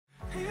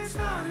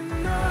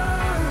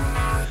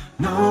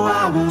No,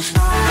 I won't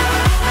stop.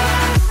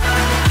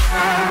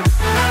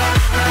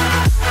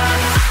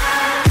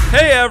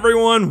 Hey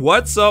everyone,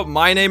 what's up?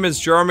 My name is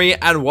Jeremy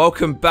and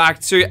welcome back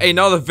to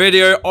another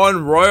video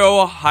on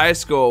Royale High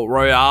School.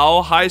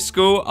 Royale High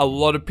School, a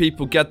lot of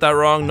people get that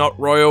wrong, not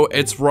Royal,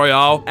 it's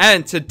Royale.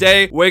 And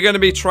today we're going to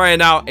be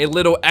trying out a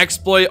little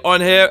exploit on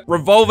here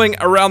revolving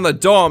around the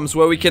dorms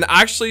where we can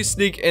actually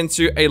sneak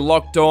into a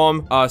locked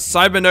dorm.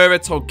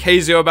 Cybernova told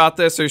Kazio about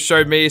this, who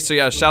showed me. So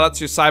yeah, shout out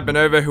to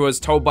Cybernova, who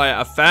was told by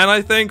a fan,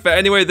 I think. But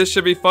anyway, this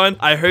should be fun.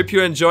 I hope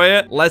you enjoy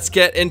it. Let's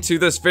get into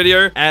this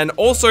video. And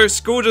also,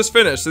 school just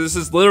finished. So this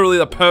is literally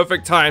the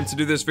perfect time to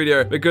do this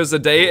video because the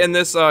day in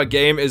this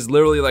game is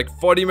literally like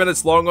 40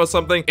 minutes long or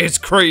something. It's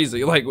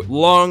crazy, like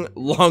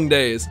long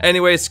days.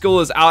 Anyway, school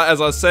is out, as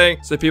I was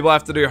saying, so people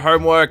have to do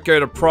homework, go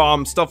to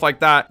prom, stuff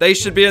like that. They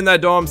should be in their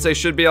dorms. They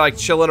should be like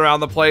chilling around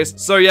the place.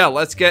 So yeah,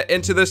 let's get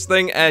into this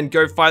thing and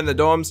go find the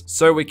dorms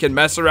so we can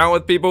mess around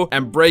with people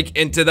and break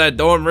into their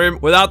dorm room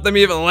without them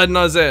even letting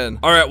us in.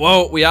 All right,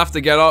 well, we have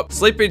to get up.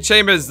 Sleeping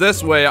chambers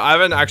this way. I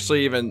haven't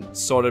actually even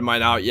sorted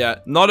mine out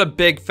yet. Not a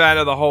big fan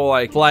of the whole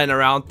like flying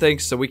around thing,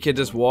 so we can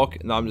just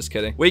walk. No, I'm just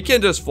kidding. We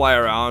can just fly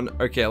around.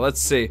 Okay,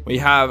 let's see. We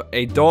have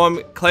a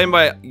dorm claimed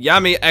by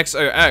Yami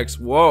XOX.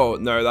 Whoa,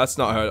 no, that's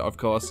not her, of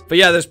course. But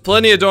yeah, there's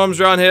plenty of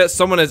dorms around here.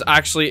 Someone is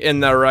actually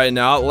in there right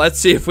now. Let's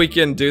see if we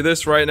can do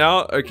this right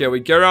now. Okay, we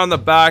go around the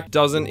back,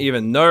 doesn't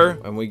even know,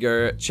 and we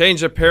go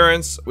change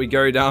appearance. We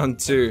go down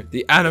to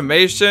the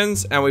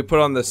animations and we put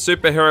on the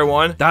superhero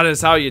one. That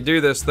is how you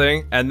do this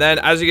thing. And then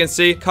as you can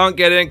see, can't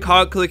get in,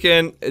 can't click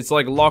in. It's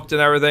like locked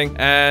and everything.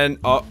 And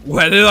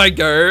where did I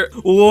go?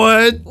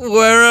 What?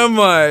 Where am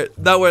I?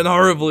 That went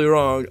horribly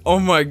wrong. Oh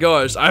my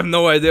gosh. I have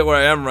no idea where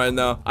I am right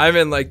now. I'm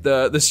in like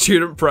the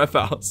student prep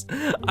house.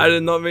 I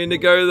did not mean to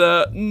go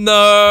there.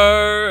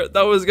 No,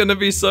 that was gonna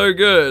be so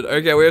good.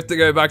 Okay, we have to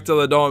go back to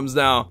the dorms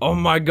now. Oh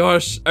my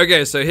gosh.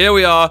 Okay, so here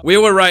we are. We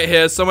were right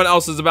here. Someone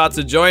else is about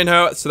to join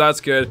her, so that's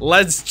good.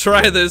 Let's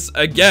try this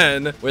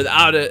again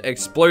without it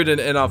exploding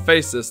in our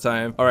face this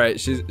time. All right,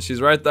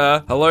 she's right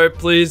there. Hello,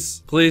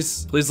 please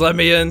let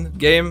me in.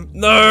 Game.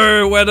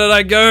 No, where did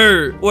I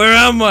go? Where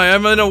am I?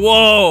 I'm in a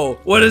wall.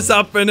 What is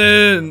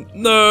happening?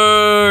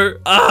 No.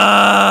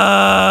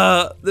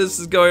 This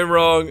is going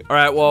wrong. All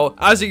right, well,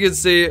 as you can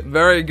see,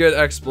 very good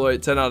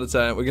exploit. 10 out of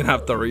 10. We're gonna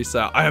have to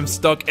reset. I am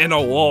stuck in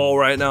a wall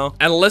right now.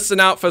 And listen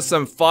out for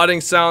some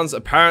farting sounds.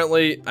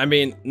 Apparently, I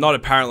mean, not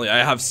apparently,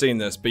 I have seen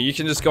this, but you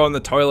can just go in the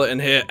toilet in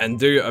here and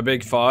do a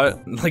big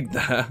fart like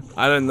that.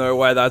 I don't know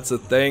why that's a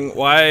thing.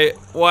 Why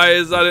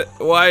is that?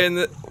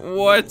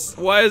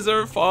 Why is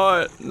there a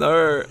fart?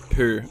 No.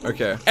 Poo.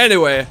 Okay.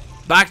 Anyway,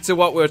 back to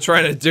what we were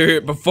trying to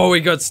do before we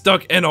got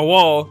stuck in a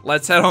wall.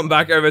 Let's head on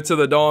back over to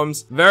the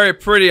dorms. Very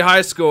pretty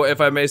high school, if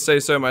I may say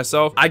so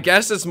myself. I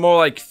guess it's more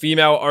like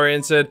female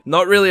oriented.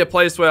 Not really a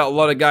place where a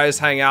lot of guys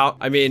hang out.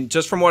 I mean,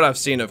 just from what I've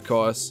seen, of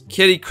course.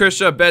 Kitty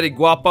Krisha, Betty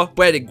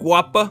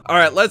Guapa. All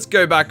right, let's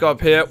go back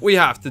up here. We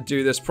have to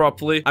do this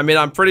properly. I mean,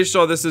 I'm pretty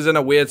sure this is in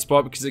a weird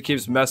spot because it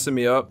keeps messing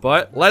me up,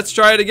 but let's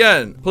try it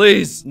again.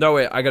 Please. No,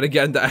 wait, I gotta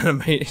get into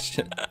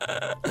animation.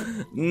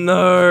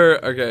 No.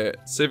 Okay,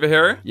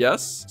 superhero.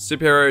 Yes.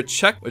 Superhero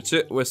check. With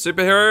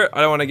superhero,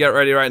 I don't want to get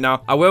ready right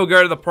now. I will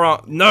go to the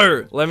prom.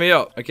 No, let me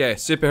up. Okay,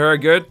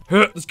 superhero good.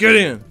 Let's get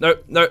in.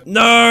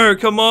 No,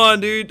 come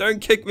on, dude.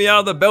 Don't kick me out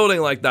of the building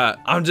like that.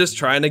 I'm just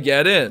trying to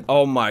get in.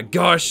 Oh my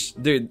gosh,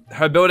 dude.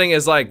 Her building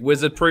is like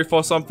wizard proof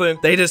or something.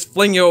 They just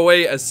fling you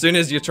away as soon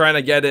as you're trying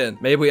to get in.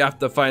 Maybe we have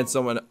to find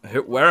someone.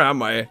 Where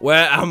am I?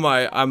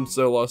 I'm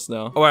so lost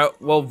now. All right,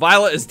 well,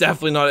 Violet is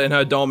definitely not in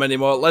her dorm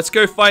anymore. Let's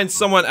go find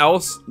someone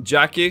else.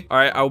 Jackie. All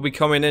right, I'll be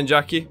coming in,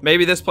 Jackie.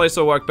 Maybe this place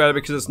will work better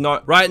because it's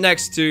not right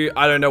next to,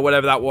 I don't know,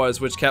 whatever that was,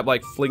 which kept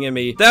like flinging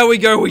me. There we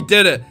go. We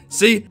did it.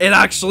 See, it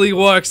actually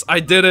works. I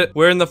did it.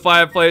 We're in the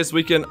fireplace.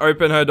 We can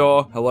open her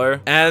door. Hello.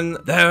 And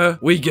there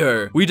we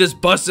go. We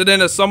just busted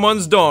into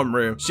someone's dorm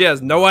room. She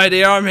has no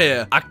idea I'm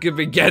here. I could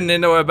be getting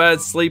into her bed,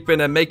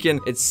 sleeping and making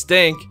it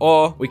stink.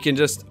 Or we can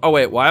just, oh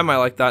wait, why am I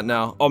like that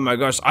now? Oh my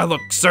gosh, I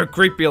look so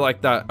creepy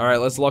like that. All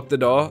right, let's lock the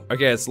door.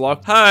 Okay, it's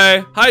locked.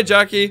 Hi,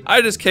 Jackie.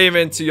 I just came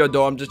into your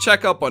dorm to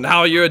check up on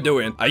how you're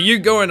doing. Are you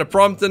going to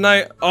prom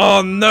tonight?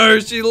 Oh no,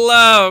 she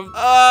left.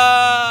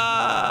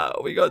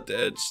 We got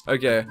ditched.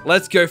 Okay,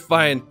 let's go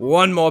find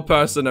one more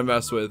person to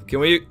mess with. Can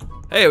we?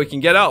 Hey, we can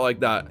get out like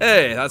that.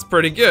 Hey, that's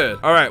pretty good.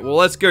 All right, well,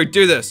 let's go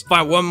do this.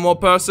 Find one more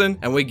person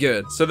and we're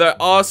good. So there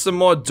are some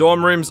more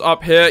dorm rooms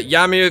up here.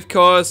 Yami, of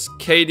course.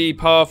 Caddy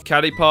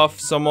Puff,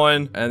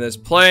 someone. And there's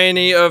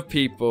plenty of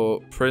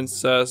people.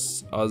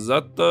 Princess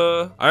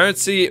Azata. I don't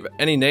see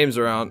any names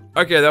around.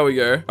 Okay, there we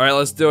go. All right,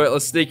 let's do it.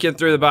 Let's sneak in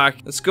through the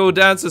back. The school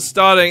dance is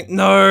starting.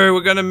 No,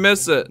 we're gonna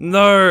miss it.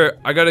 No,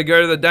 I gotta go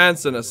to the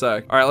dance in a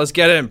sec. All right, let's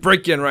get in.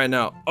 Break in right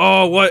now.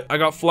 Oh, what? I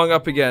got flung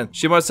up again.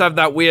 She must have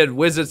that weird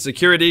wizard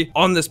security.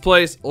 on this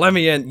place. Let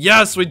me in.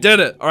 Yes, we did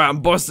it. All right, I'm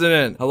busting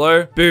in.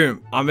 Hello?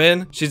 Boom. I'm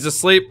in. She's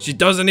asleep. She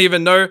doesn't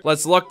even know.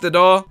 Let's lock the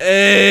door. Hey,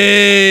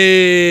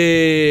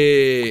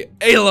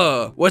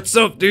 Ayla. What's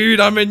up,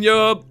 dude? I'm in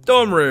your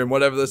dorm room,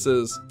 whatever this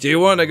is. Do you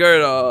want to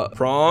go to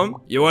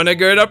prom? You want to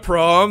go to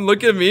prom?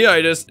 Look at me.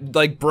 I just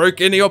like broke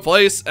into your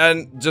place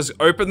and just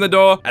opened the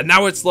door and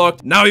now it's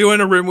locked. Now you're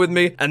in a room with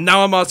me and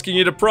now I'm asking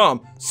you to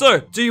prom. So,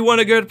 do you want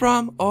to go to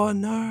prom? Oh,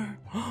 no.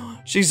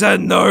 She said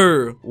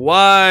no.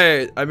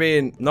 Why? I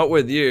mean, not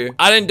with you.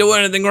 I didn't do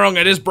anything wrong.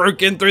 I just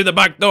broke in through the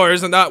back door.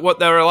 Isn't that what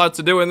they're allowed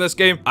to do in this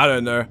game? I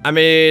don't know. I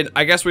mean,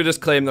 I guess we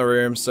just claimed the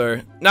room, so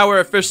now we're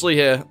officially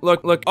here.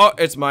 Look, look. Oh,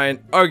 it's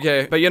mine.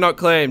 Okay, but you're not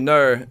claimed.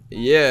 No.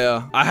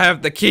 Yeah. I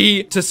have the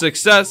key to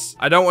success.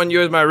 I don't want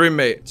you as my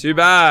roommate. Too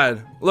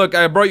bad. Look,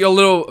 I brought you a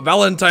little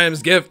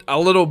Valentine's gift, a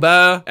little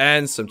bear,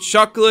 and some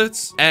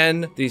chocolates,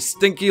 and these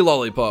stinky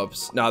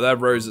lollipops. Now, they're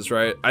roses,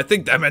 right? I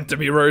think they're meant to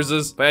be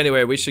roses. But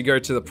anyway, we should go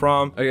to the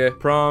prom. Okay,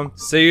 prom.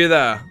 See you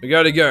there. We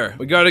gotta go.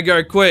 We gotta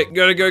go quick. We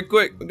gotta go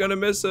quick. We're gonna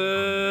miss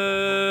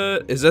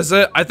it. Is this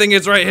it? I think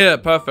it's right here.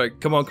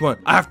 Perfect. Come on, come on.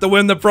 I have to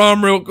win the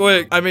prom real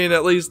quick. I mean,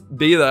 at least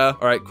be there.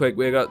 All right, quick.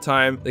 We got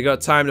time. They got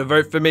time to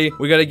vote for me.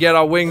 We gotta get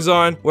our wings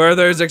on. Where are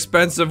those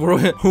expensive?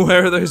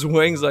 Where are those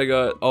wings I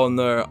got? Oh,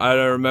 no. I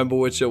don't remember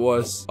which it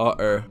was.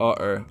 Uh-oh.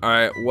 Uh-oh. All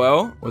right.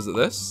 Well, was it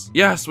this?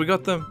 Yes, we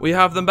got them. We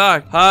have them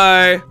back.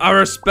 Hi. I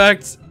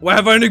respect. Well,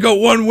 I've only got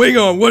one wing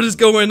on. What is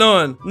going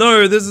on?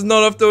 No, this is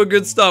not off to a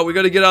good start. We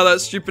got to get out of that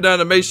stupid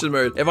animation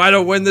mode. If I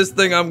don't win this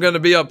thing, I'm going to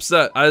be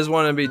upset. I just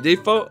want to be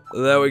default.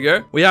 There we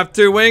go. We have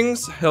 2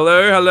 wings.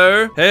 Hello,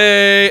 hello.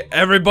 Hey,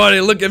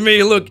 everybody, look at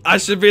me. Look, I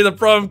should be the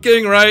prom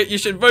king, right? You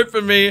should vote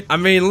for me. I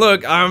mean,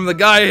 look, I'm the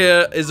guy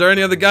here. Is there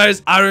any other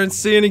guys? I don't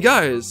see any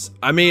guys.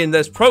 I mean,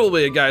 there's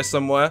probably a guy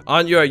somewhere.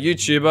 Aren't you a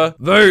YouTuber?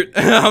 Vote.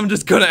 I'm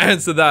just going to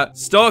answer that.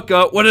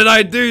 Stalker, what did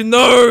I do?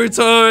 No, it's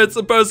her. It's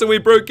the person we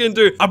broke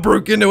into. I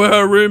broke into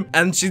her room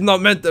and she's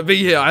not meant to be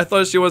here. I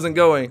thought she wasn't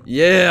going.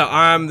 Yeah,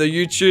 I'm the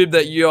YouTube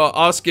that you're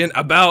asking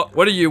about.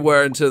 What are you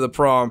wearing to the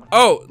prom?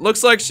 Oh,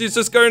 looks like she's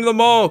just going to the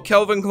mall.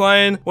 Calvin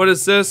Klein. What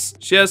is this?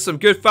 She has some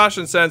good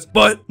fashion sense,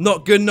 but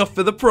not good enough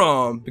for the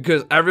prom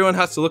because everyone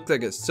has to look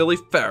like a silly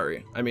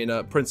fairy. I mean,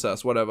 a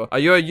princess, whatever. Are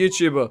you a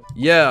YouTuber?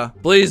 Yeah.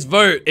 Please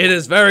vote. It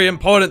is very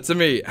important to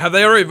me. Have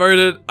they already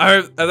voted?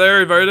 Have they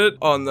already voted?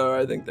 Oh no,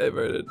 I think they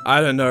voted. I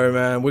don't know,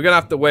 man. We're gonna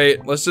have to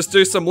wait. Let's just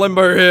do some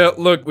limbo here.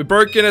 Look, we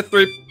broke in at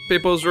 3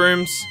 people's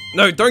rooms.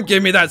 No, don't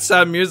give me that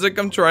sad music.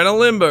 I'm trying to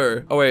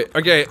limbo. Oh, wait.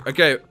 Okay,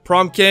 okay.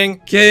 Prom king.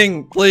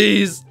 King,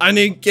 please. I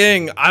need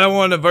king. I don't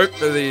want to vote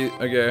for the...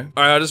 Okay.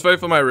 All right, I'll just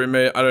vote for my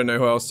roommate. I don't know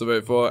who else to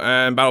vote for.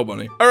 And Battle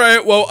Bunny. All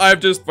right, well, I've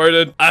just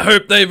voted. I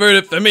hope they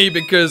voted for me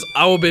because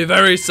I will be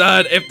very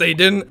sad if they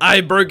didn't.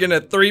 I broke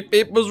into 3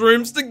 people's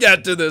rooms to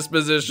get to this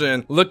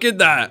position. Look at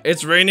that.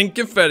 It's raining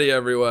confetti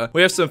everywhere.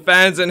 We have some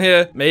fans in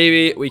here.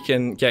 Maybe we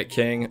can get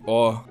king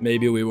or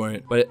maybe we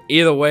won't. But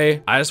either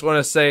way, I just want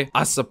to say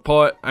I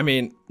support... I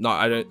mean... No,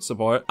 I don't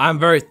support. I'm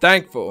very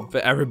thankful for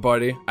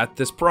everybody at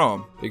this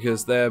prom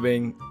because they're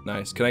being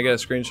nice. Can I get a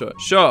screenshot?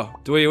 Sure.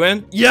 Do we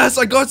win? Yes,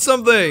 I got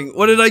something.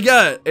 What did I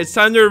get? It's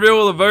time to reveal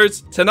all the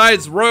votes.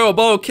 Tonight's Royal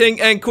Ball King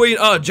and Queen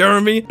are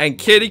Jeremy and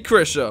Kitty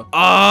Krisha.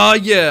 Ah,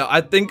 yeah. I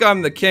think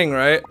I'm the king,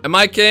 right? Am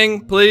I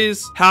king?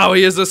 Please?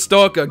 Howie is a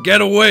stalker. Get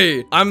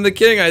away. I'm the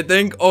king, I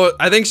think. Or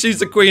I think she's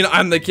the queen.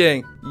 I'm the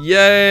king.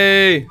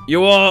 Yay!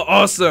 You are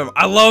awesome.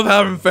 I love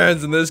having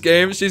fans in this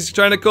game. She's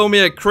trying to call me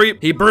a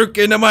creep. He broke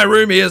into my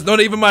room. He is not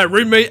even my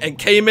roommate and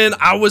came in.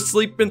 I was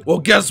sleeping. Well,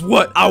 guess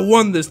what? I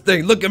won this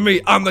thing. Look at me.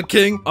 I'm the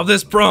king of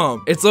this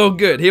prom. It's all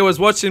good. He was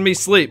watching me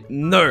sleep.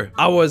 No,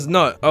 I was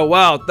not. Oh,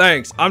 wow.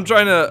 Thanks. I'm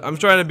trying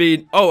to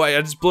be... Oh, wait,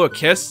 I just blew a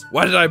kiss?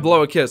 Why did I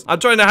blow a kiss? I'm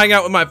trying to hang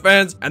out with my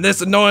fans and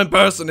this annoying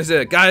person is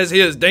here. Guys,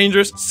 he is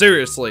dangerous.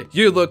 Seriously.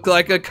 You look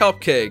like a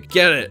cupcake.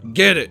 Get it.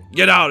 Get it.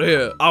 Get out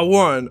here. I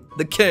won.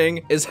 The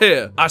king is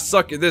here. I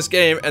suck at this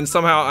game and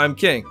somehow I'm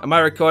king. Am I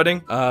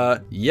recording?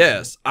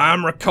 Yes,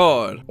 I'm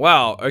record.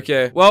 Wow,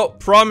 okay. Well,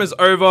 prom is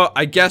over.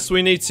 I guess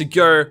we need to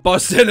go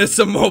bust into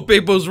some more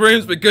people's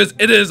rooms because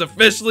it is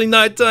officially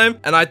nighttime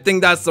and I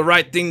think that's the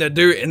right thing to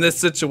do in this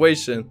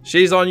situation.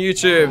 She's on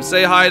YouTube.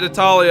 Say hi to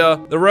Talia.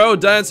 The royal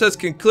dance has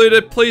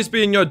concluded. Please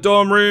be in your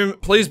dorm room.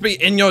 Please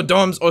be in your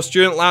dorms or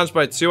student lounge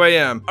by 2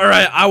 a.m. All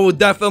right, I will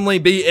definitely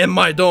be in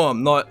my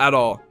dorm. Not at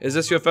all. Is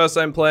this your first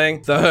time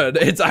playing? Third.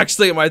 It's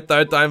actually my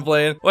 3rd time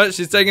playing. What?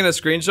 She's taking a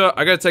screenshot?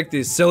 I gotta take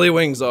these silly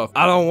wings off.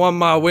 I don't want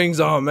my wings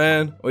on,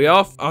 man. We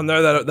off? Oh,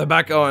 no, they're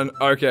back on.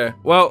 Okay.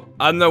 Well,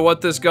 I don't know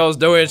what this girl's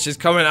doing. She's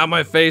coming at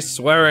my face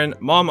swearing.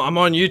 Mom, I'm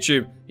on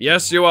YouTube.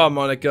 Yes, you are,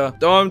 Monica.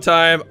 Dorm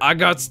time. I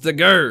got to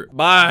go.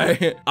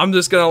 Bye. I'm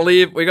just gonna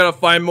leave. We gotta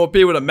find more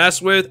people to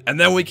mess with, and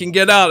then we can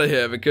get out of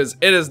here because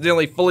it is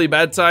nearly fully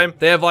bedtime.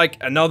 They have like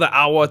another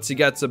hour to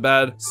get to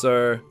bed.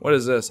 So, what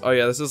is this? Oh,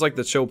 yeah, this is like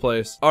the chill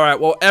place. All right,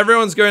 well,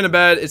 everyone's going to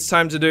bed. It's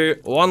time to do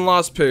one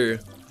last poo.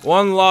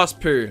 One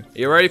last poo.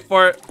 You ready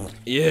for it?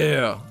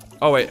 Yeah.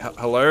 Oh, wait.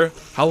 Hello?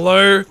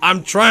 Hello?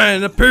 I'm trying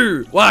to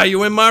poo. Why are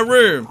you in my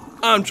room?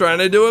 I'm trying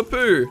to do a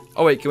poo.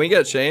 Oh, wait. Can we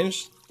get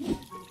changed?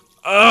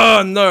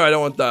 Oh, no, I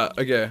don't want that.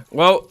 Okay.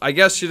 Well, I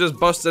guess she just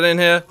busted in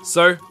here,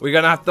 so we're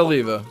gonna have to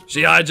leave her.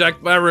 She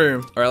hijacked my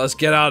room. All right, let's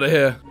get out of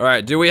here. All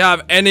right, do we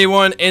have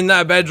anyone in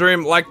that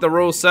bedroom like the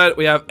rule said?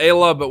 We have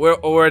Ayla, but we're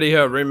already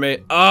her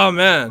roommate. Oh,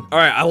 man. All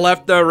right, I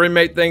left the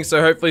roommate thing,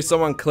 so hopefully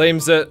someone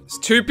claims it. There's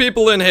 2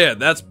 people in here.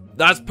 That's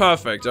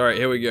perfect. All right,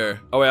 here we go.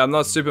 Oh, wait, I'm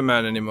not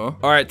Superman anymore.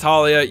 All right,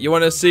 Talia, you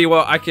want to see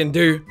what I can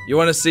do? You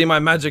want to see my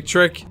magic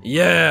trick?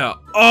 Yeah.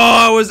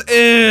 Oh, I was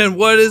in.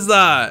 What is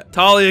that?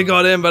 Talia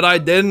got in, but I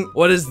didn't.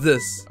 What is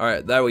this? All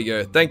right, there we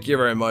go. Thank you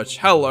very much.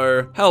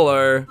 Hello.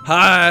 Hello.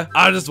 Hi.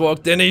 I just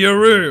walked into your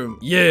room.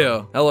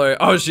 Yeah. Hello.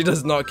 Oh, she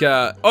does not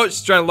care. Oh,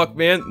 she's trying to lock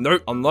me in.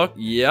 Nope. Unlock.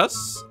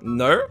 Yes.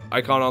 No.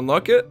 I can't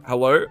unlock it.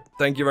 Hello.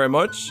 Thank you very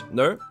much.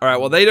 No. All right,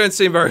 well, they don't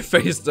seem very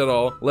phased at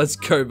all. Let's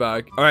go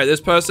back. All right,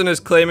 this person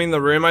is claiming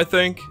the room, I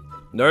think.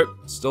 Nope,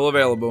 still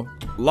available.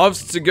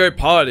 Loves to go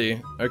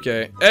party.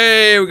 Okay.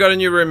 Hey, we got a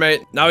new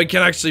roommate. Now we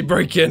can actually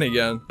break in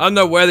again. I don't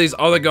know where these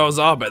other girls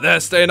are, but they're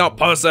staying up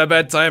past their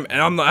bedtime,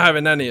 and I'm not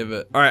having any of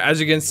it. All right, as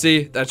you can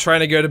see, they're trying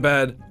to go to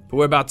bed. But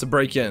we're about to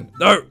break in.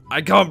 No,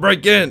 I can't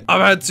break in.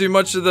 I've had too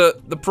much of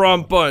the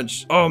prom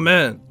punch. Oh,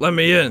 man. Let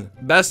me in.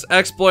 Best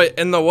exploit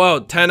in the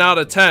world. 10 out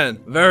of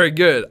 10. Very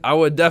good. I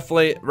would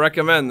definitely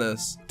recommend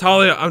this.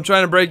 Talia, I'm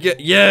trying to break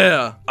it.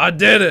 Yeah, I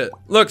did it.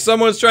 Look,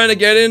 someone's trying to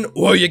get in.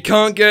 Whoa, you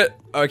can't get...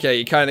 Okay,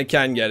 you kind of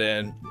can get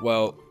in.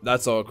 Well,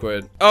 that's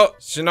awkward. Oh,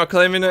 she's not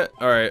claiming it?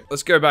 All right,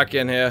 let's go back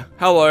in here.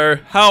 Hello,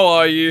 how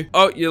are you?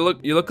 Oh, you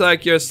look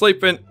like you're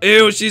sleeping.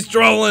 Ew, she's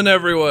drooling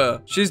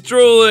everywhere. She's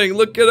drooling,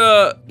 look at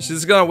her.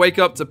 She's gonna wake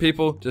up to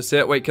people. Just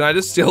here, wait, can I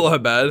just steal her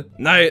bed?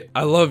 Night,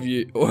 I love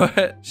you.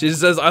 What? She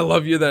says I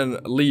love you, then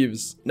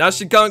leaves. Now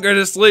she can't go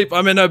to sleep.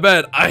 I'm in her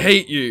bed. I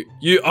hate you.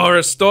 You are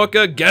a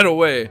stalker. Get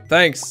away.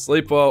 Thanks,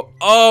 sleep well.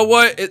 Oh,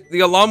 what? The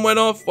alarm went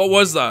off? What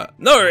was that?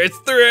 No, it's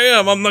 3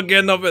 a.m. I'm not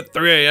getting up at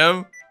 3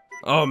 a.m.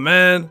 Oh,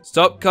 man.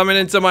 Stop coming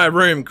into my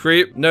room,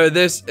 creep. No,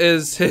 this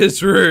is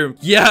his room.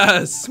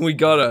 Yes, we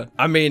got her.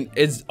 I mean,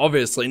 it's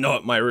obviously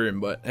not my room,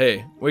 but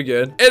hey, we're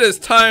good. It is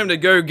time to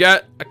go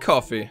get a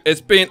coffee.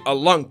 It's been a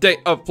long day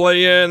of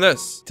playing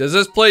this. Does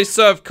this place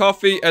serve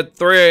coffee at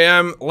 3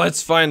 a.m.?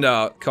 Let's find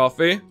out.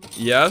 Coffee?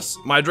 Yes.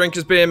 My drink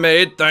is being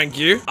made. Thank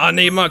you. I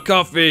need my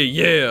coffee.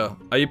 Yeah.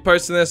 Are you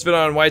posting this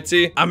video on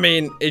YT? I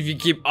mean, if you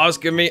keep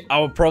asking me, I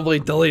will probably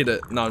delete it.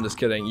 No, I'm just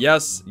kidding.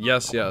 Yes,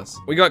 yes, yes.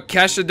 We got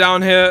Kesha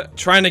down here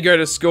trying to go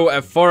to school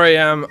at 4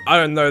 a.m. I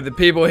don't know. The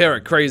people here are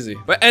crazy.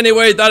 But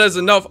anyway, that is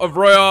enough of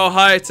Royale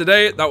High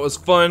today. That was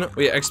fun.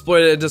 We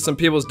exploited into some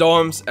people's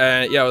dorms.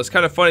 And yeah, it was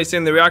kind of funny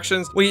seeing the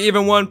reactions. We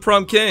even won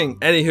Prom King.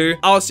 Anywho,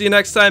 I'll see you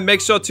next time.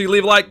 Make sure to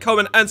leave a like,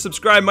 comment, and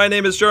subscribe. My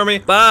name is Jeremy.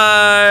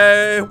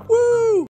 Bye. Woo!